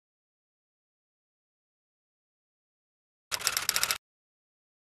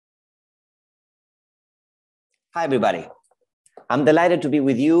Hi, everybody. I'm delighted to be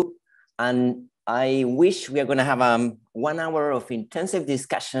with you, and I wish we are going to have 1 hour of intensive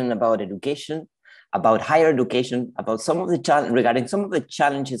discussion about education, about higher education, about regarding some of the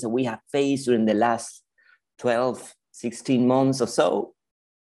challenges that we have faced during the last 12, 16 months or so.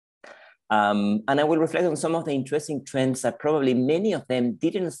 And I will reflect on some of the interesting trends that probably many of them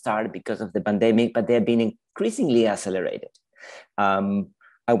didn't start because of the pandemic, but they have been increasingly accelerated.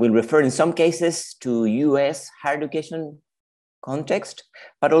 I will refer in some cases to US higher education context,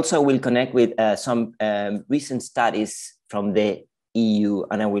 but also will connect with some recent studies from the EU,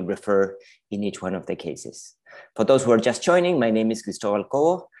 and I will refer in each one of the cases. For those who are just joining, my name is Cristobal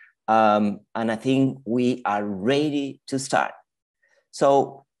Cobo, and I think we are ready to start.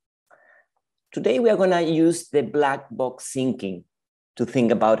 So today we are going to use the black box thinking to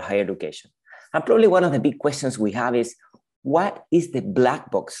think about higher education. And probably one of the big questions we have is, what is the black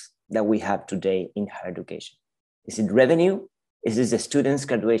box that we have today in higher education? Is it revenue? Is this the students'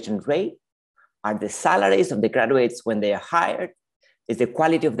 graduation rate? Are the salaries of the graduates when they are hired? Is the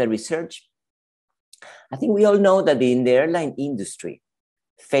quality of the research? I think we all know that in the airline industry,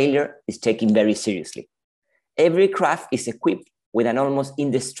 failure is taken very seriously. Every craft is equipped with an almost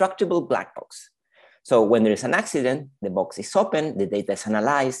indestructible black box. So when there is an accident, the box is open, the data is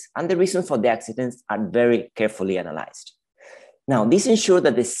analyzed, and the reasons for the accidents are very carefully analyzed. Now, this ensures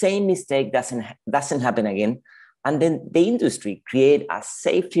that the same mistake doesn't happen again, and then the industry create a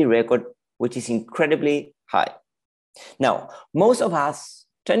safety record which is incredibly high. Now, most of us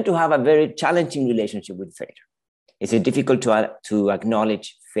tend to have a very challenging relationship with failure. It's difficult to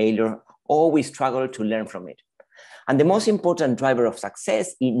acknowledge failure, or we struggle to learn from it. And the most important driver of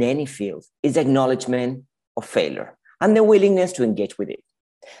success in any field is acknowledgement of failure and the willingness to engage with it.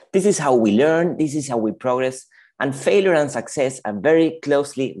 This is how we learn, this is how we progress, and failure and success are very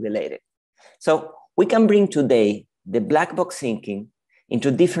closely related. So we can bring today the black box thinking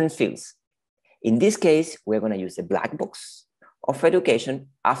into different fields. In this case, we're going to use the black box of education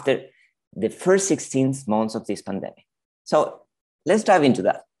after the first 16 months of this pandemic. So let's dive into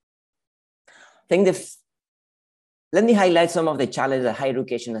that. Let me highlight some of the challenges that higher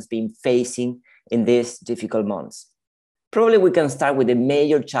education has been facing in these difficult months. Probably we can start with the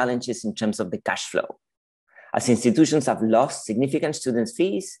major challenges in terms of the cash flow. As institutions have lost significant student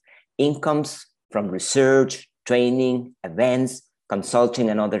fees, incomes from research, training, events, consulting,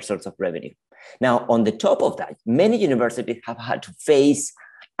 and other sorts of revenue. Now, on the top of that, many universities have had to face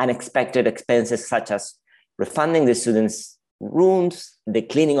unexpected expenses such as refunding the students' rooms, the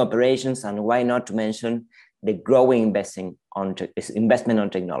cleaning operations, and why not to mention the growing investment on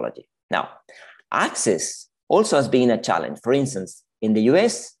technology. Now, access also has been a challenge. For instance, in the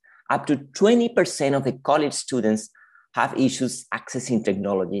US, up to 20% of the college students have issues accessing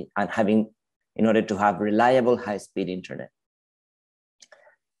technology and in order to have reliable high-speed internet.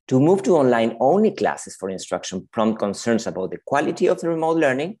 To move to online-only classes for instruction prompt concerns about the quality of the remote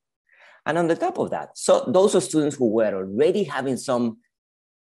learning. And on the top of that, so those are students who were already having some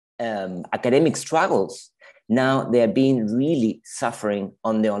academic struggles, now they're being really suffering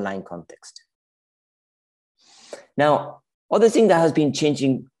on the online context. Now, other thing that has been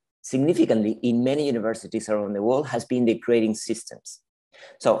changing significantly in many universities around the world has been the grading systems.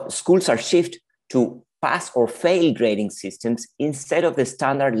 So schools are shifted to pass or fail grading systems instead of the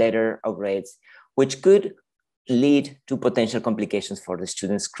standard letter of grades, which could lead to potential complications for the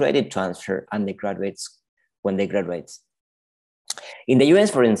students' credit transfer and the graduates when they graduate. In the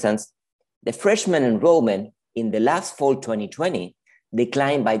US, for instance, the freshman enrollment in the last fall 2020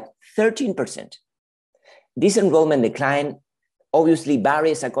 declined by 13%. This enrollment decline obviously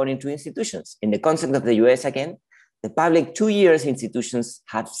varies according to institutions. In the context of the US again, the public 2 years institutions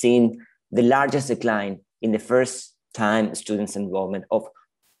have seen the largest decline in the first time students enrollment of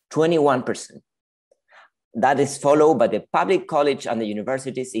 21%. That is followed by the public college and the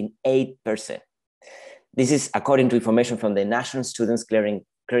universities in 8%. This is according to information from the National Students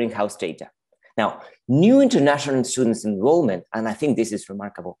Clearinghouse data. Now, new international students enrollment, and I think this is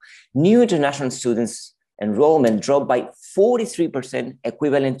remarkable, new international students enrollment dropped by 43%,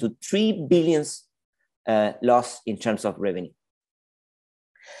 equivalent to 3 billion loss in terms of revenue.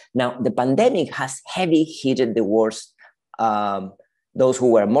 Now, the pandemic has heavily hit the worst, those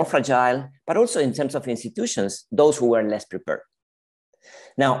who were more fragile, but also in terms of institutions, those who were less prepared.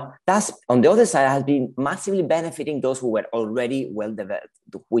 Now, that's on the other side has been massively benefiting those who were already well developed,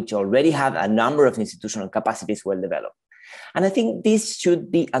 which already have a number of institutional capacities well developed. And I think this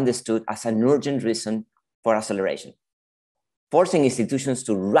should be understood as an urgent reason for acceleration, forcing institutions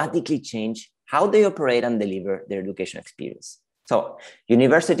to radically change how they operate and deliver their education experience. So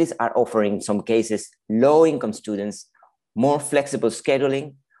universities are offering, in some cases, low-income students more flexible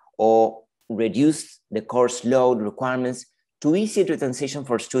scheduling or reduce the course load requirements to ease the transition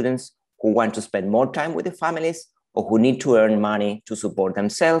for students who want to spend more time with their families or who need to earn money to support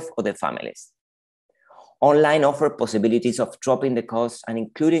themselves or their families. Online offer possibilities of dropping the cost and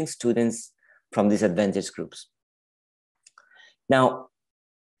including students from disadvantaged groups. Now,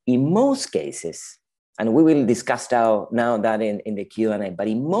 in most cases, and we will discuss now that in the Q&A, but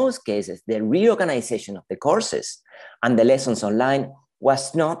in most cases, the reorganization of the courses and the lessons online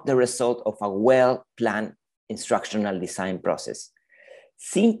was not the result of a well-planned instructional design process.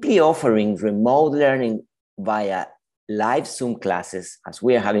 Simply offering remote learning via live Zoom classes, as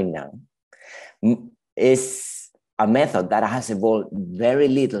we are having now, is a method that has evolved very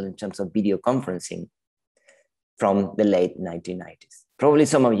little in terms of video conferencing from the late 1990s. Probably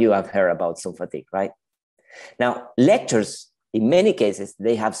some of you have heard about Zoom fatigue, right? Now, lectures, in many cases,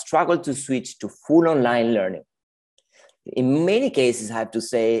 they have struggled to switch to full online learning. In many cases, I have to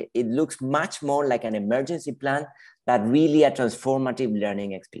say, it looks much more like an emergency plan than really a transformative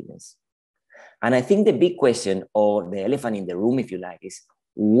learning experience. And I think the big question, or the elephant in the room, if you like, is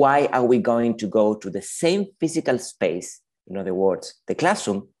why are we going to go to the same physical space, in other words, the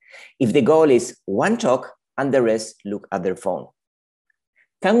classroom, if the goal is one talk and the rest look at their phone?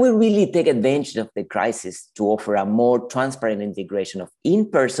 Can we really take advantage of the crisis to offer a more transparent integration of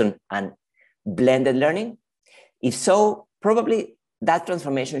in-person and blended learning? If so, probably that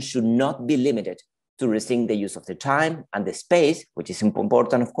transformation should not be limited to rethink the use of the time and the space, which is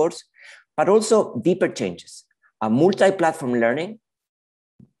important, of course, but also deeper changes, a multi-platform learning,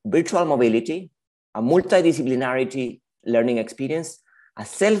 virtual mobility, a multidisciplinarity learning experience, a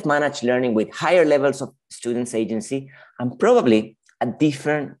self-managed learning with higher levels of students' agency, and probably a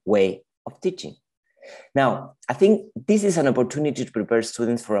different way of teaching. Now, I think this is an opportunity to prepare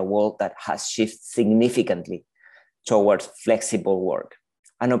students for a world that has shifted significantly towards flexible work,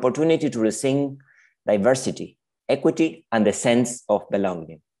 an opportunity to rethink diversity, equity, and the sense of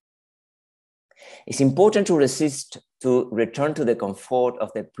belonging. It's important to resist to return to the comfort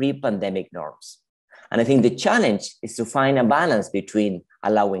of the pre-pandemic norms. And I think the challenge is to find a balance between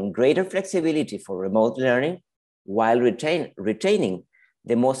allowing greater flexibility for remote learning while retaining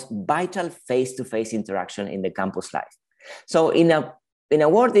the most vital face-to-face interaction in the campus life. So in a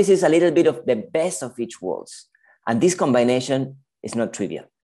word, this is a little bit of the best of each worlds. And this combination is not trivial.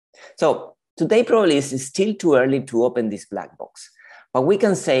 So today probably is still too early to open this black box. But we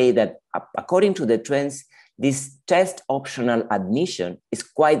can say that according to the trends, this test optional admission is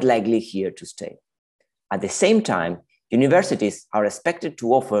quite likely here to stay. At the same time, universities are expected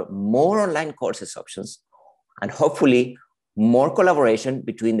to offer more online courses options and hopefully more collaboration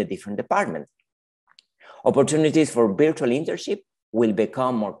between the different departments. Opportunities for virtual internship will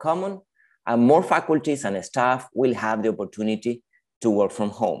become more common, and more faculties and staff will have the opportunity to work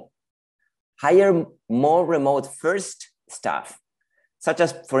from home. Hire more remote first staff, such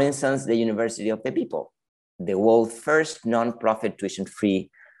as, for instance, the University of the People, the world's first non-profit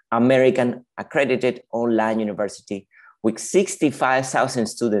tuition-free American accredited online university with 65,000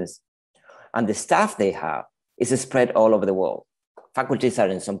 students. And the staff they have is spread all over the world. Faculties are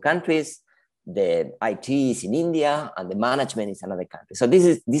in some countries, the IT is in India, and the management is in another country. So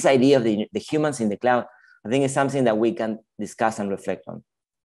this idea of the humans in the cloud, I think is something that we can discuss and reflect on.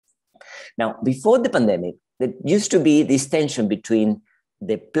 Now, before the pandemic, there used to be this tension between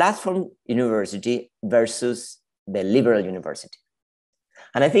the platform university versus the liberal university.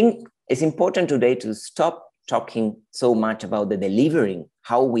 And I think it's important today to stop talking so much about the delivering,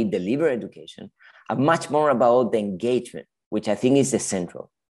 how we deliver education, and much more about the engagement, which I think is the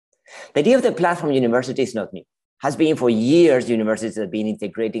central. The idea of the platform university is not new. Has been for years, universities have been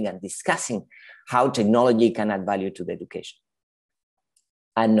integrating and discussing how technology can add value to the education,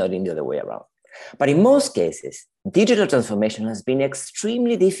 and not in the other way around. But in most cases, digital transformation has been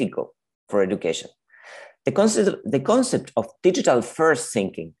extremely difficult for education. The concept of digital first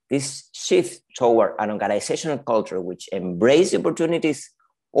thinking, this shift toward an organizational culture which embraces the opportunities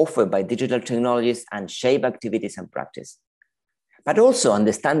offered by digital technologies and shape activities and practice, but also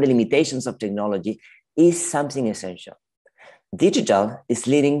understand the limitations of technology, is something essential. Digital is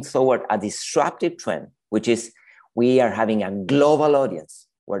leading toward a disruptive trend, which is we are having a global audience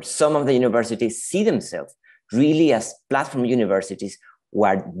where some of the universities see themselves really as platform universities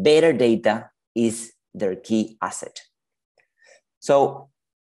where better data is their key asset. So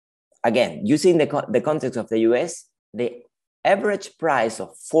again, using the context of the US, the average price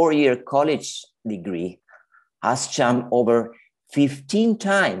of four-year college degree has jumped over 15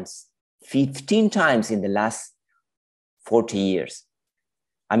 times in the last 40 years.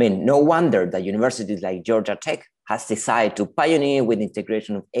 I mean, no wonder that universities like Georgia Tech has decided to pioneer with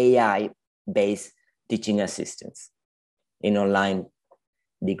integration of AI-based teaching assistants in online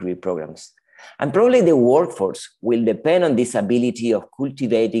degree programs. And probably the workforce will depend on this ability of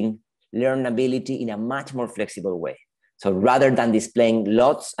cultivating learnability in a much more flexible way. So rather than displaying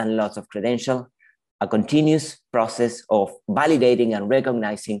lots and lots of credentials, a continuous process of validating and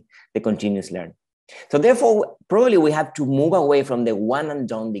recognizing the continuous learning. So therefore, probably we have to move away from the one and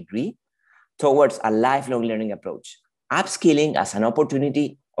done degree towards a lifelong learning approach, upskilling as an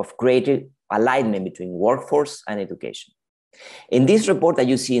opportunity of greater alignment between workforce and education. In this report that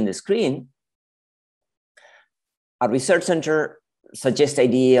you see in the screen, a research center suggests the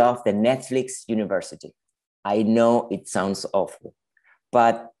idea of the Netflix University. I know it sounds awful,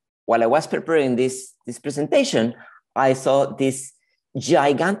 but while I was preparing this presentation, I saw this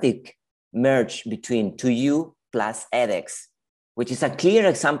gigantic merge between 2U plus edX, which is a clear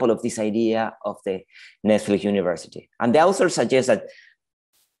example of this idea of the Netflix University. And the author suggests that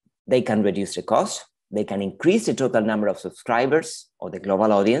they can reduce the cost, they can increase the total number of subscribers or the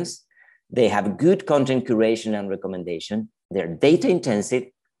global audience, they have good content curation and recommendation, they're data intensive,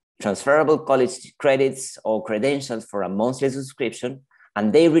 transferable college credits or credentials for a monthly subscription,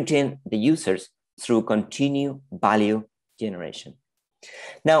 and they retain the users through continued value generation.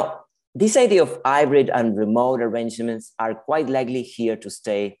 Now, this idea of hybrid and remote arrangements are quite likely here to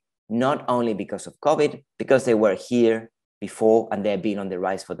stay, not only because of COVID, because they were here before and they have been on the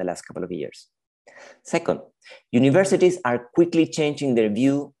rise for the last couple of years. Second, employers are quickly changing their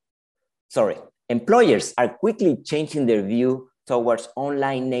view towards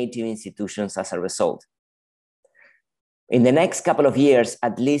online native institutions as a result. In the next couple of years,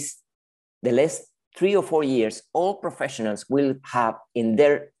 at least the last 3 or 4 years, all professionals will have in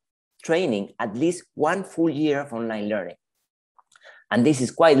their training at least 1 full year of online learning. And this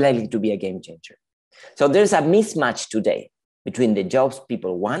is quite likely to be a game changer. So there's a mismatch today between the jobs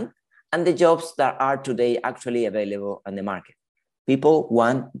people want and the jobs that are today actually available on the market. People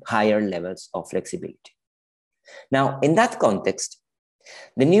want higher levels of flexibility. Now, in that context,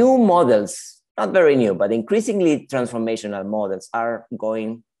 the new models, not very new, but increasingly transformational models are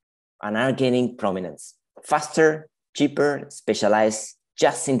going and are gaining prominence. Faster, cheaper, specialized,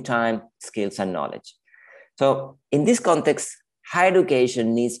 just-in-time skills and knowledge. So in this context, higher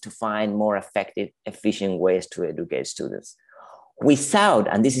education needs to find more effective, efficient ways to educate students without,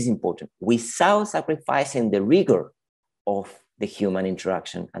 and this is important, without sacrificing the rigor of the human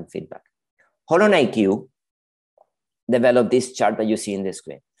interaction and feedback. Holon IQ developed this chart that you see in the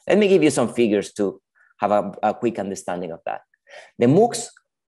screen. Let me give you some figures to have a quick understanding of that. The MOOCs,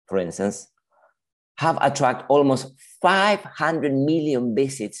 for instance, have attracted almost 500 million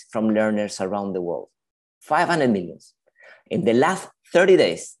visits from learners around the world. 500 million in the last 30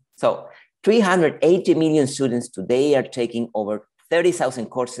 days. So 380 million students today are taking over 30,000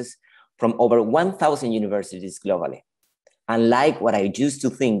 courses from over 1,000 universities globally. Unlike what I used to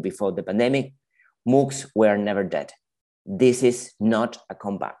think before the pandemic, MOOCs were never dead. This is not a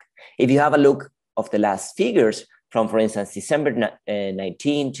comeback. If you have a look of the last figures from, for instance, December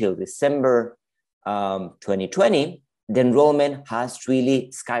 19 till December 2020, the enrollment has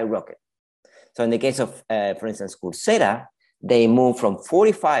really skyrocketed. So in the case of, for instance, Coursera, they moved from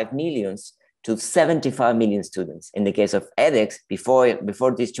 45 million to 75 million students. In the case of edX,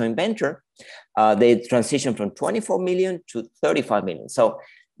 before this joint venture, they transitioned from 24 million to 35 million. So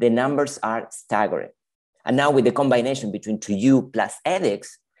the numbers are staggering. And now with the combination between 2U plus edX,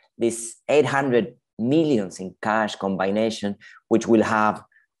 this 800 millions in cash combination, which will have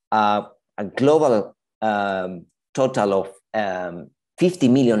a global total of 50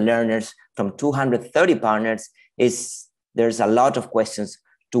 million learners from 230 partners, there's a lot of questions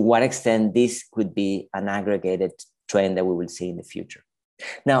to what extent this could be an aggregated trend that we will see in the future.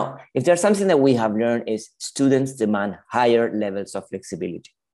 Now, if there's something that we have learned is students demand higher levels of flexibility,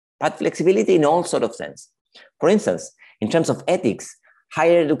 but flexibility in all sorts of sense. For instance, in terms of ethics,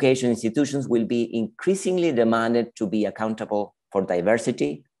 higher education institutions will be increasingly demanded to be accountable for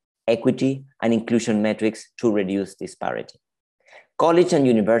diversity, equity, and inclusion metrics to reduce disparity. Colleges and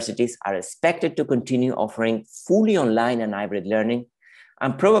universities are expected to continue offering fully online and hybrid learning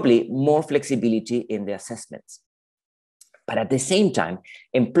and probably more flexibility in the assessments. But at the same time,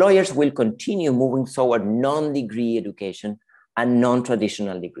 employers will continue moving toward non-degree education and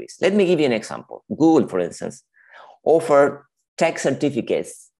non-traditional degrees. Let me give you an example. Google, for instance, offer tech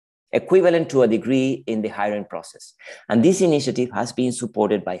certificates equivalent to a degree in the hiring process. And this initiative has been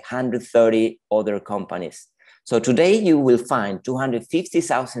supported by 130 other companies. So today you will find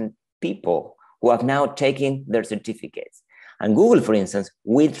 250,000 people who have now taken their certificates. And Google, for instance,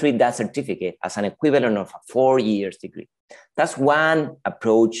 will treat that certificate as an equivalent of a 4 years degree. That's one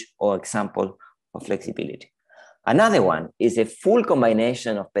approach or example of flexibility. Another one is a full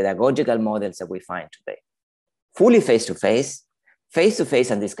combination of pedagogical models that we find today. Fully face-to-face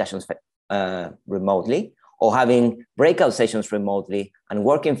and discussions remotely, or having breakout sessions remotely and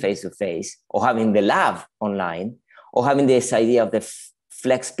working face-to-face, or having the lab online, or having this idea of the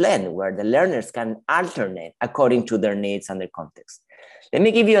flex plan where the learners can alternate according to their needs and their context. Let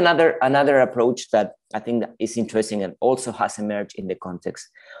me give you another approach that I think that is interesting and also has emerged in the context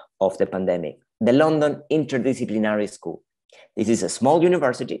of the pandemic. The London Interdisciplinary School. This is a small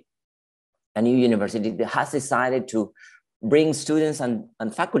university, a new university that has decided to bring students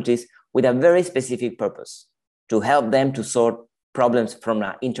and faculties with a very specific purpose, to help them to sort problems from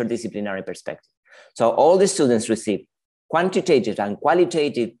an interdisciplinary perspective. So all the students receive quantitative and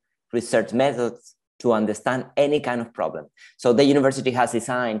qualitative research methods to understand any kind of problem. So the university has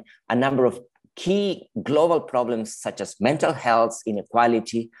designed a number of key global problems such as mental health,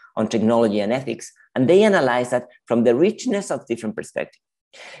 inequality, on technology and ethics, and they analyze that from the richness of different perspectives.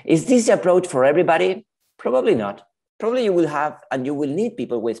 Is this the approach for everybody? Probably not. Probably you will have and you will need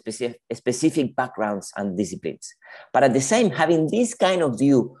people with specific backgrounds and disciplines. But at the same, having this kind of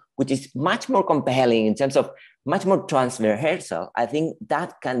view, which is much more compelling in terms of much more transversal, I think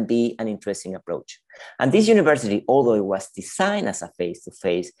that can be an interesting approach. And this university, although it was designed as a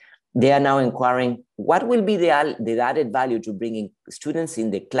face-to-face, they are now inquiring what will be the added value to bringing students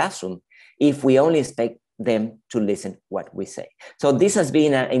in the classroom if we only expect them to listen what we say. So this has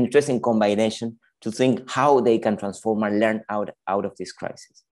been an interesting combination to think how they can transform and learn out of this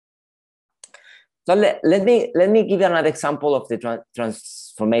crisis. So let me give you another example of the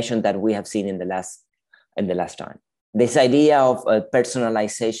transformation that we have seen in the last time. This idea of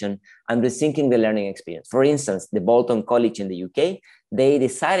personalization and rethinking the learning experience. For instance, the Bolton College in the UK, they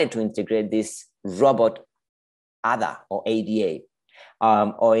decided to integrate this robot ADA or ADA.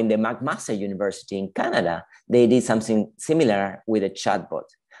 Or in the McMaster University in Canada, they did something similar with a chatbot.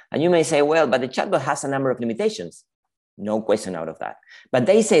 And you may say, well, but the chatbot has a number of limitations. No question out of that. But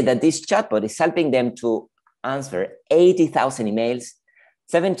they say that this chatbot is helping them to answer 80,000 emails,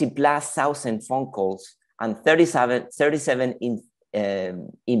 70,000+ phone calls, and 37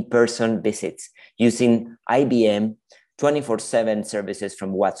 in-person visits using IBM 24/7 services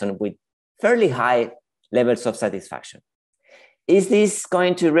from Watson with fairly high levels of satisfaction. Is this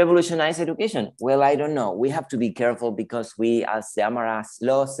going to revolutionize education? Well, I don't know. We have to be careful because we, as the Amaras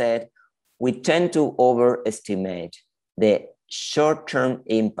law said, we tend to overestimate the short-term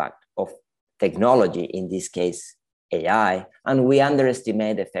impact of technology, in this case, AI, and we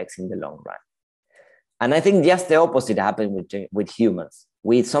underestimate effects in the long run. And I think just the opposite happened with humans.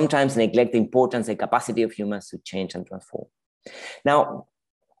 We sometimes neglect the importance and capacity of humans to change and transform. Now,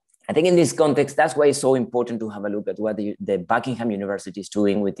 I think in this context, that's why it's so important to have a look at what the Buckingham University is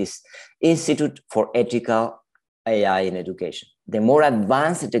doing with this Institute for Ethical AI in Education. The more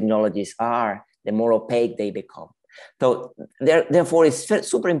advanced the technologies are, the more opaque they become. So therefore, it's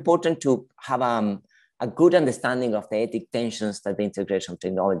super important to have a good understanding of the ethic tensions that the integration of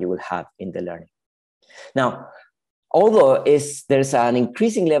technology will have in the learning. Now, although there's an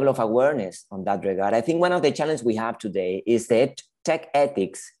increasing level of awareness on that regard, I think one of the challenges we have today is that tech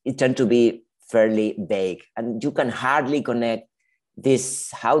ethics, it tend to be fairly vague, and you can hardly connect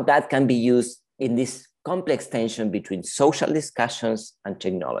how that can be used in this complex tension between social discussions and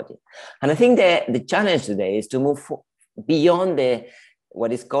technology. And I think the challenge today is to move beyond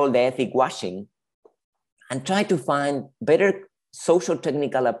what is called the ethic washing and try to find better social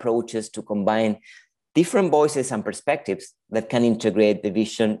technical approaches to combine different voices and perspectives that can integrate the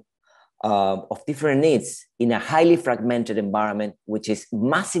vision of different needs in a highly fragmented environment, which is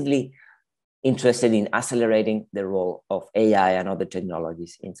massively interested in accelerating the role of AI and other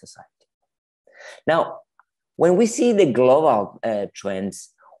technologies in society. Now, when we see the global trends,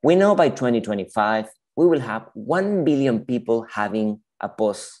 we know by 2025, we will have 1 billion people having a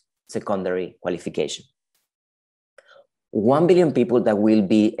post-secondary qualification. 1 billion people that will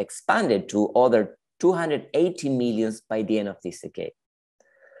be expanded to other 280 million by the end of this decade.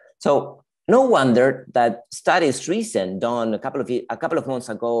 So no wonder that studies recent done a couple of months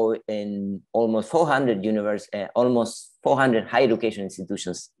ago in almost 400 higher education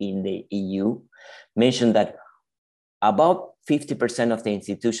institutions in the EU mentioned that about 50% of the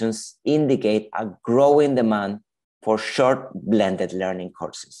institutions indicate a growing demand for short blended learning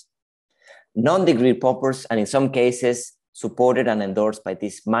courses. Non-degree purpose, and in some cases, supported and endorsed by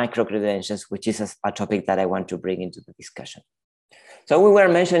these micro-credentials, which is a topic that I want to bring into the discussion. So we were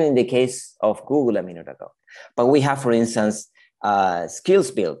mentioning the case of Google a minute ago, but we have, for instance,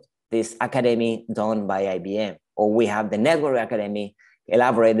 Skills Build, this academy done by IBM, or we have the Network Academy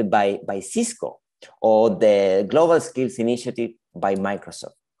elaborated by Cisco, or the Global Skills Initiative by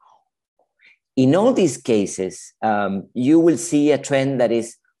Microsoft. In all these cases, you will see a trend that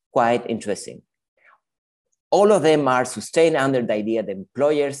is quite interesting. All of them are sustained under the idea that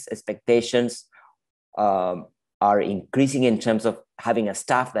employers' expectations are increasing in terms of having a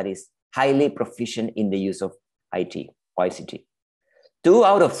staff that is highly proficient in the use of IT or ICT. 2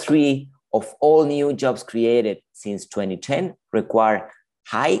 out of 3 of all new jobs created since 2010 require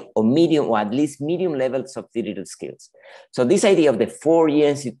high or medium, or at least medium levels of digital skills. So this idea of the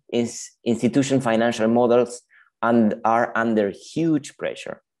 4-year institution financial models are under huge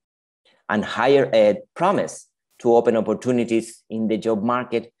pressure, and higher ed promise to open opportunities in the job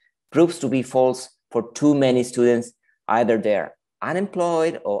market proves to be false for too many students. Either they're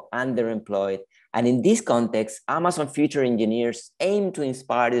unemployed or underemployed. And in this context, Amazon Future Engineers aim to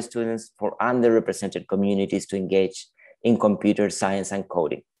inspire the students for underrepresented communities to engage in computer science and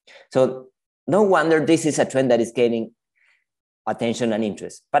coding. So no wonder this is a trend that is gaining attention and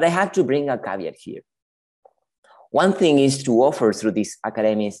interest. But I have to bring a caveat here. One thing is to offer through these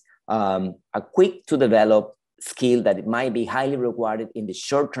academies a quick to develop skill that might be highly rewarded in the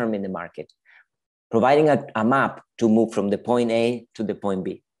short term in the market, providing a map to move from the point A to the point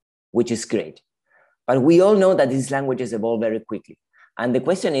B, which is great. But we all know that these languages evolve very quickly. And the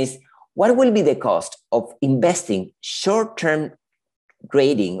question is, what will be the cost of investing short-term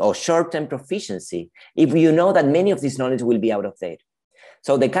grading or short-term proficiency if you know that many of this knowledge will be out of date?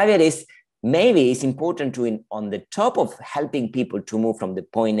 So the caveat is, maybe it's important to, on the top of helping people to move from the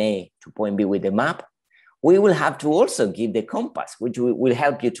point A to point B with the map, we will have to also give the compass, which will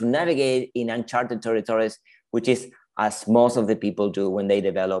help you to navigate in uncharted territories, which is as most of the people do when they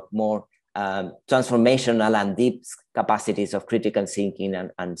develop more transformational and deep capacities of critical thinking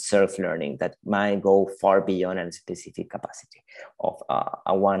and self-learning that might go far beyond a specific capacity of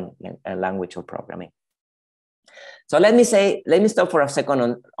one language or programming. So let me stop for a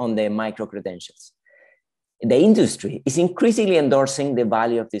second on the micro credentials. The industry is increasingly endorsing the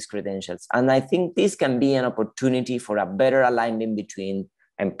value of these credentials. And I think this can be an opportunity for a better alignment between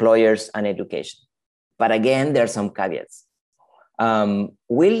employers and education. But again, there are some caveats.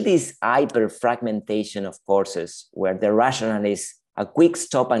 Will this hyper-fragmentation of courses, where the rationale is a quick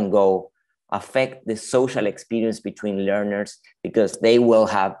stop and go, affect the social experience between learners because they will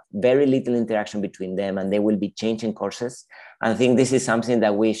have very little interaction between them and they will be changing courses? I think this is something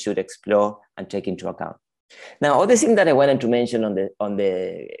that we should explore and take into account. Now, other thing that I wanted to mention on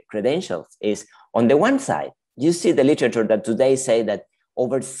the credentials is, on the one side, you see the literature that today say that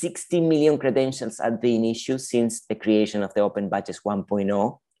over 60 million credentials are being issued since the creation of the Open Badges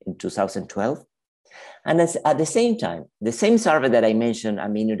 1.0 in 2012. And at the same time, the same survey that I mentioned a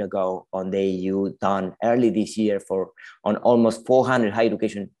minute ago on the EU done early this year on almost 400 higher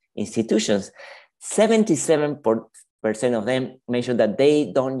education institutions, 77% of them mentioned that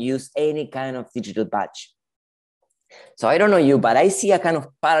they don't use any kind of digital badge. So I don't know you, but I see a kind of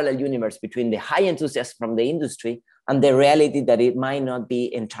parallel universe between the high enthusiasm from the industry and the reality that it might not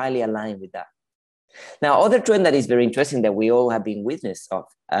be entirely aligned with that. Now, other trend that is very interesting that we all have been witness of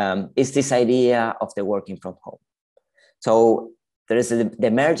is this idea of the working from home. So there is the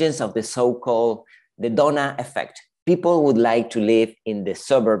emergence of the so-called the Donna effect. People would like to live in the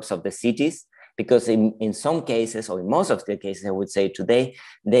suburbs of the cities because in some cases, or in most of the cases, I would say today,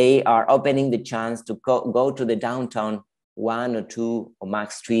 they are opening the chance to go to the downtown 1 or 2 or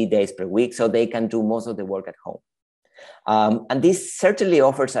max 3 days per week, so they can do most of the work at home. And this certainly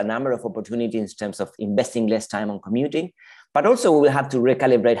offers a number of opportunities in terms of investing less time on commuting, but also we will have to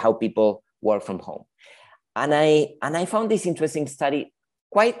recalibrate how people work from home. And I found this interesting study,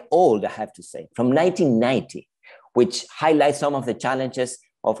 quite old, I have to say, from 1990, which highlights some of the challenges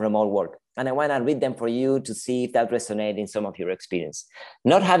of remote work. And I want to read them for you to see if that resonates in some of your experience.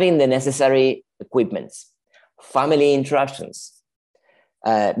 Not having the necessary equipments, family interruptions,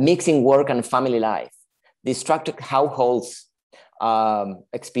 mixing work and family life, distracted households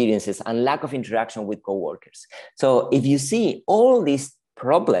experiences, and lack of interaction with coworkers. So if you see all these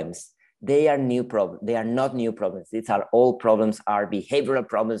problems, they are new problems. They are not new problems. These are all problems, are behavioral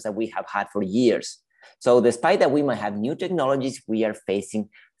problems that we have had for years. So despite that we might have new technologies, we are facing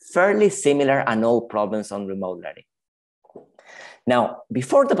fairly similar and old problems on remote learning. Now,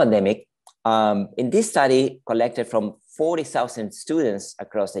 before the pandemic, in this study collected from 40,000 students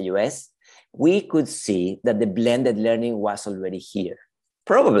across the US, we could see that the blended learning was already here.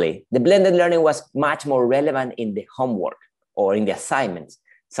 Probably the blended learning was much more relevant in the homework, or in the assignments,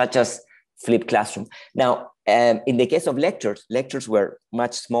 such as flipped classroom. Now, in the case of lectures were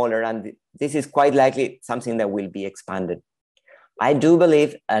much smaller, and this is quite likely something that will be expanded. I do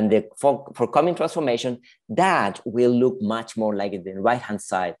believe, and for coming transformation, that will look much more like the right-hand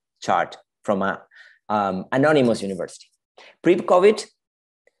side chart from an anonymous university. Pre-COVID,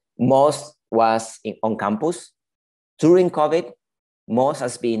 most was on campus. During COVID, most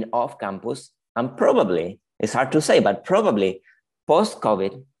has been off campus, and probably, it's hard to say, but probably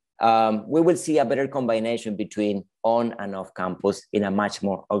post-COVID, we will see a better combination between on and off campus in a much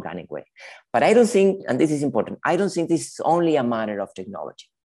more organic way. But I don't think, and this is important, I don't think this is only a matter of technology.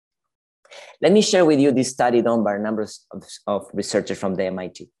 Let me share with you this study done by a number of researchers from the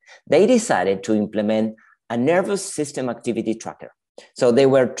MIT. They decided to implement a nervous system activity tracker. So they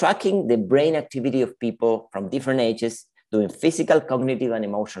were tracking the brain activity of people from different ages doing physical, cognitive, and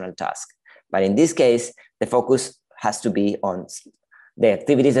emotional tasks. But in this case, the focus has to be on the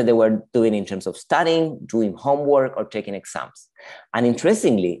activities that they were doing in terms of studying, doing homework, or taking exams. And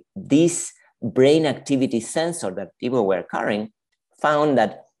interestingly, this brain activity sensor that people were carrying found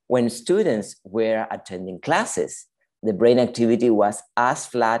that when students were attending classes, the brain activity was as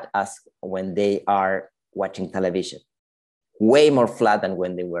flat as when they are watching television, way more flat than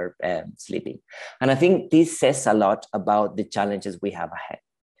when they were sleeping. And I think this says a lot about the challenges we have ahead.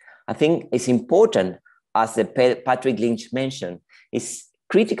 I think it's important, as Patrick Lynch mentioned, it's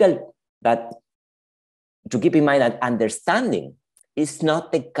critical that to keep in mind that understanding is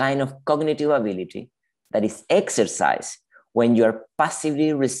not the kind of cognitive ability that is exercised when you're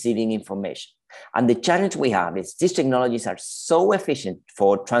passively receiving information. And the challenge we have is these technologies are so efficient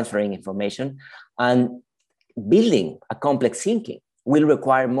for transferring information, and building a complex thinking will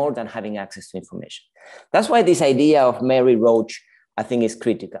require more than having access to information. That's why this idea of Mary Roach, I think, is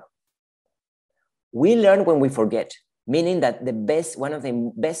critical. We learn when we forget, meaning that one of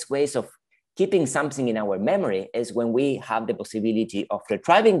the best ways of keeping something in our memory is when we have the possibility of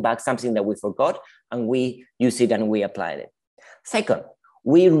retrieving back something that we forgot and we use it and we apply it. Second,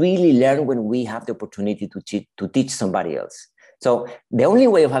 we really learn when we have the opportunity to teach somebody else. So the only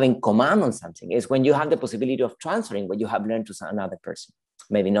way of having command on something is when you have the possibility of transferring what you have learned to another person.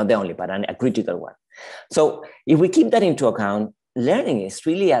 Maybe not the only, but a critical one. So if we keep that into account, learning is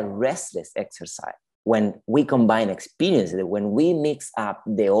really a restless exercise. When we combine experiences, when we mix up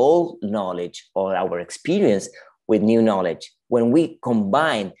the old knowledge or our experience with new knowledge, when we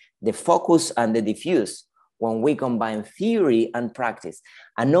combine the focus and the diffuse, when we combine theory and practice,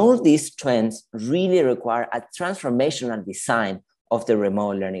 and all these trends really require a transformational design of the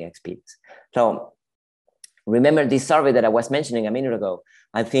remote learning experience. So remember this survey that I was mentioning a minute ago.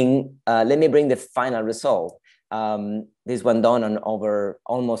 I think, let me bring the final result. This one done on over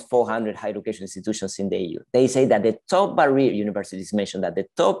almost 400 higher education institutions in the EU. They say that the top barrier, universities mentioned that the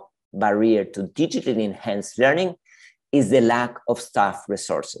top barrier to digitally enhanced learning is the lack of staff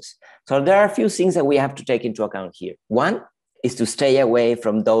resources. So there are a few things that we have to take into account here. One is to stay away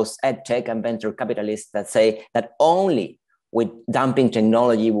from those edtech and venture capitalists that say that only with dumping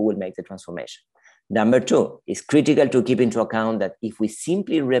technology we will make the transformation. Number two, it's critical to keep into account that if we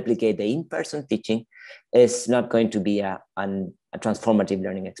simply replicate the in-person teaching, it's not going to be a transformative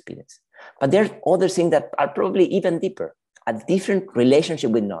learning experience. But there are other things that are probably even deeper, a different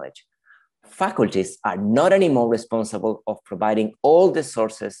relationship with knowledge. Faculties are not anymore responsible of providing all the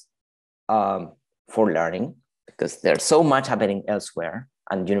sources for learning, because there's so much happening elsewhere,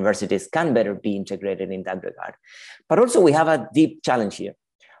 and universities can better be integrated in that regard. But also we have a deep challenge here.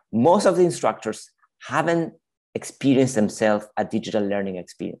 Most of the instructors haven't experienced themselves a digital learning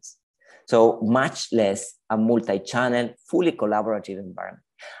experience. So much less a multi-channel, fully collaborative environment.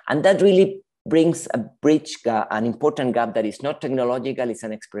 And that really brings a bridge, an important gap that is not technological, it's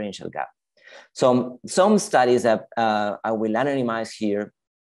an experiential gap. So some studies that I will anonymize here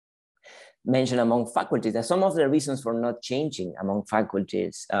mention among faculties that some of the reasons for not changing among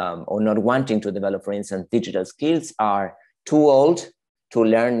faculties or not wanting to develop, for instance, digital skills are too old to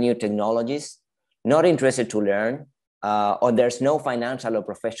learn new technologies, not interested to learn, or there's no financial or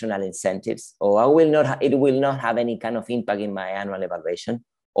professional incentives, or it will not have any kind of impact in my annual evaluation,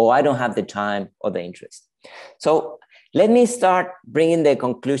 or I don't have the time or the interest. So let me start bringing the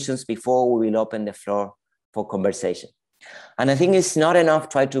conclusions before we will open the floor for conversation. And I think it's not enough to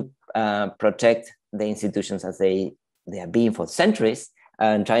try to protect the institutions as they have been for centuries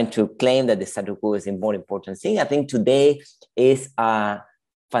and trying to claim that the status quo is the more important thing. I think today is a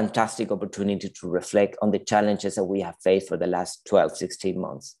fantastic opportunity to reflect on the challenges that we have faced for the last 12, 16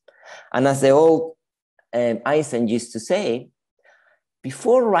 months. And as the old Einstein used to say,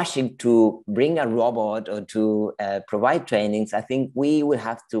 before rushing to bring a robot or to provide trainings, I think we will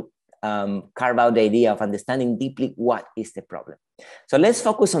have to carve out the idea of understanding deeply what is the problem. So let's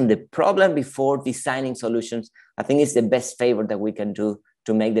focus on the problem before designing solutions. I think it's the best favor that we can do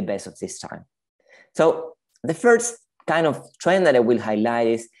to make the best of this time. So the first kind of trend that I will highlight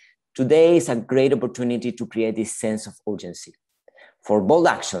is today is a great opportunity to create this sense of urgency. For bold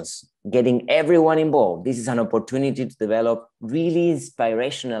actions, getting everyone involved, this is an opportunity to develop really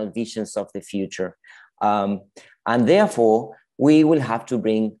inspirational visions of the future. And therefore, we will have to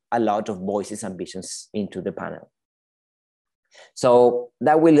bring a lot of voices and visions into the panel. So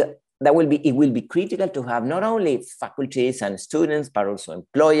it will be critical to have not only faculties and students, but also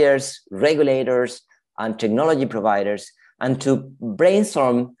employers, regulators, and technology providers, and to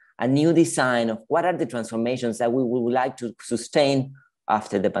brainstorm a new design of what are the transformations that we would like to sustain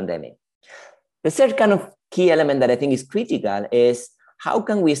after the pandemic. The third kind of key element that I think is critical is how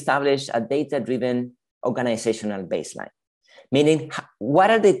can we establish a data-driven organizational baseline? Meaning, what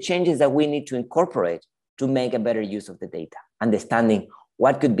are the changes that we need to incorporate to make a better use of the data? Understanding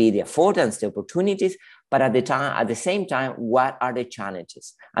what could be the affordances, the opportunities, but at the same time, what are the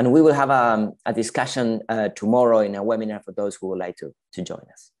challenges? And we will have a discussion tomorrow in a webinar for those who would like to join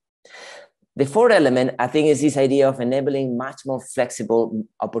us. The fourth element, I think, is this idea of enabling much more flexible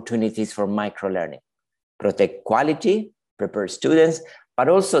opportunities for micro-learning. Protect quality, prepare students, but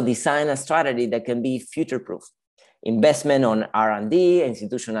also design a strategy that can be future-proof. Investment on R&D,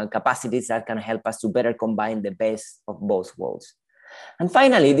 institutional capacities that can help us to better combine the best of both worlds. And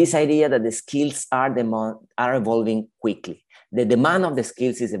finally, this idea that the skills are evolving quickly. The demand of the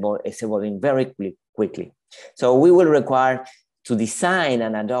skills is evolving very quickly. So we will require to design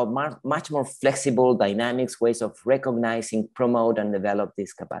and adopt much more flexible, dynamic ways of recognizing, promote, and develop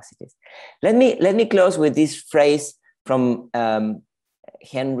these capacities. Let me close with this phrase from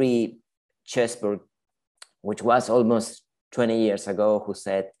Henry Chesburg, which was almost 20 years ago, who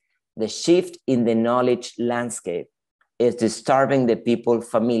said, "The shift in the knowledge landscape is disturbing the people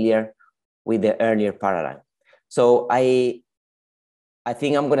familiar with the earlier paradigm." So I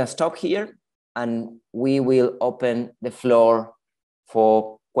think I'm gonna stop here, and we will open the floor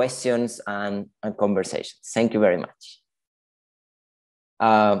for questions and conversations. Thank you very much.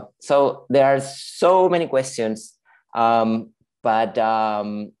 So there are so many questions, but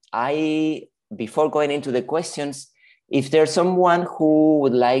before going into the questions, if there's someone who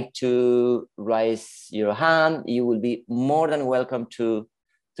would like to raise your hand, you will be more than welcome to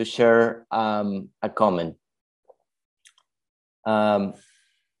share a comment.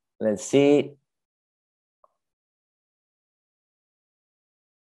 Let's see.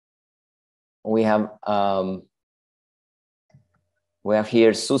 We have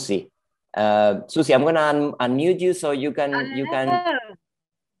here Susie. Susie, I'm gonna unmute you so you can.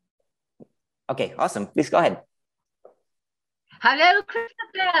 Okay, awesome. Please go ahead. Hello,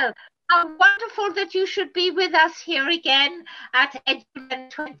 Cristobal. How wonderful that you should be with us here again at EDULEARN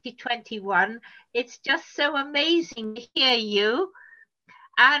 2021. It's just so amazing to hear you.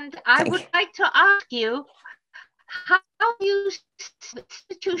 And I would like to ask you, how you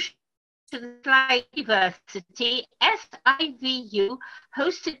institutions like University, SIVU,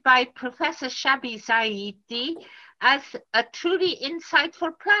 hosted by Professor Shabi Zaidi, as a truly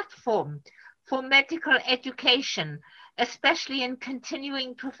insightful platform for medical education, especially in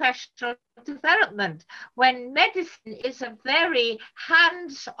continuing professional development, when medicine is a very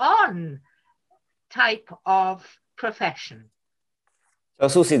hands-on type of profession. So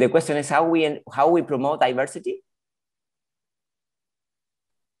Susie, the question is how we promote diversity?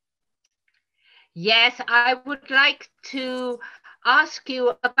 Yes, I would like to ask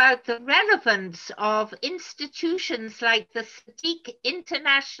you about the relevance of institutions like the Sadiq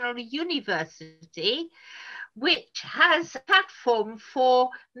International University, which has a platform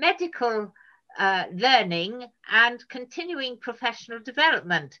for medical learning and continuing professional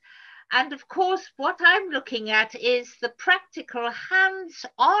development. And of course, what I'm looking at is the practical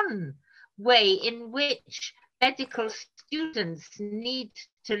hands-on way in which medical students need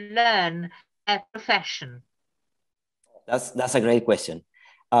to learn their profession. That's a great question.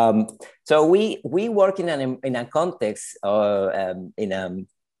 So we work in a context in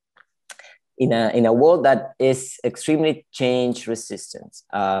a world that is extremely change resistant,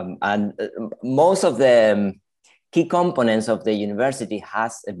 and most of the key components of the university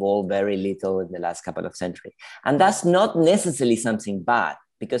has evolved very little in the last couple of centuries, and that's not necessarily something bad,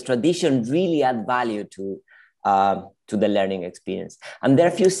 because tradition really add value to the learning experience. And there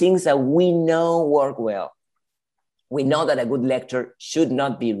are a few things that we know work well. We know that a good lecture should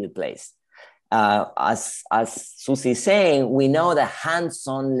not be replaced. as Susie is saying, we know that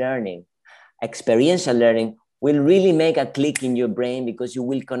hands-on learning, experiential learning, will really make a click in your brain, because you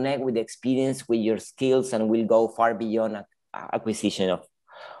will connect with the experience, with your skills, and will go far beyond acquisition of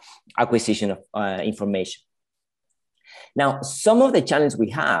information. Now, some of the challenges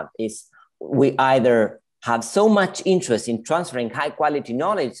we have is we either have so much interest in transferring high quality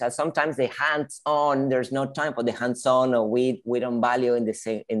knowledge that sometimes the hands-on, there's no time for the hands-on, or we don't value in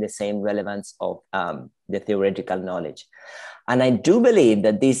the same relevance of the theoretical knowledge. And I do believe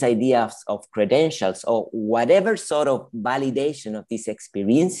that this idea of credentials, or whatever sort of validation of this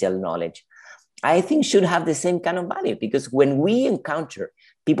experiential knowledge, I think should have the same kind of value, because when we encounter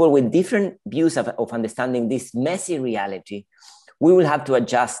people with different views of understanding this messy reality, we will have to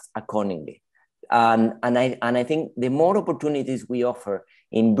adjust accordingly. And I think the more opportunities we offer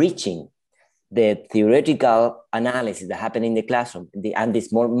in bridging the theoretical analysis that happen in the classroom, and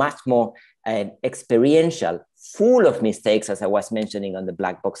this much more experiential, full of mistakes, as I was mentioning on the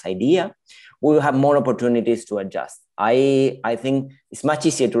black box idea, we will have more opportunities to adjust. I think it's much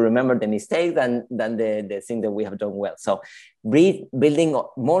easier to remember the mistake than the thing that we have done well. So building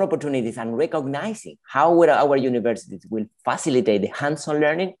more opportunities and recognizing how our universities will facilitate the hands-on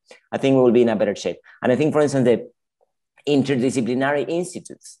learning, I think we will be in a better shape. And I think, for instance, the interdisciplinary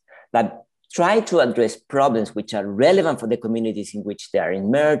institutes that try to address problems which are relevant for the communities in which they are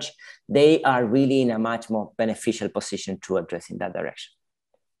immersed, they are really in a much more beneficial position to address in that direction.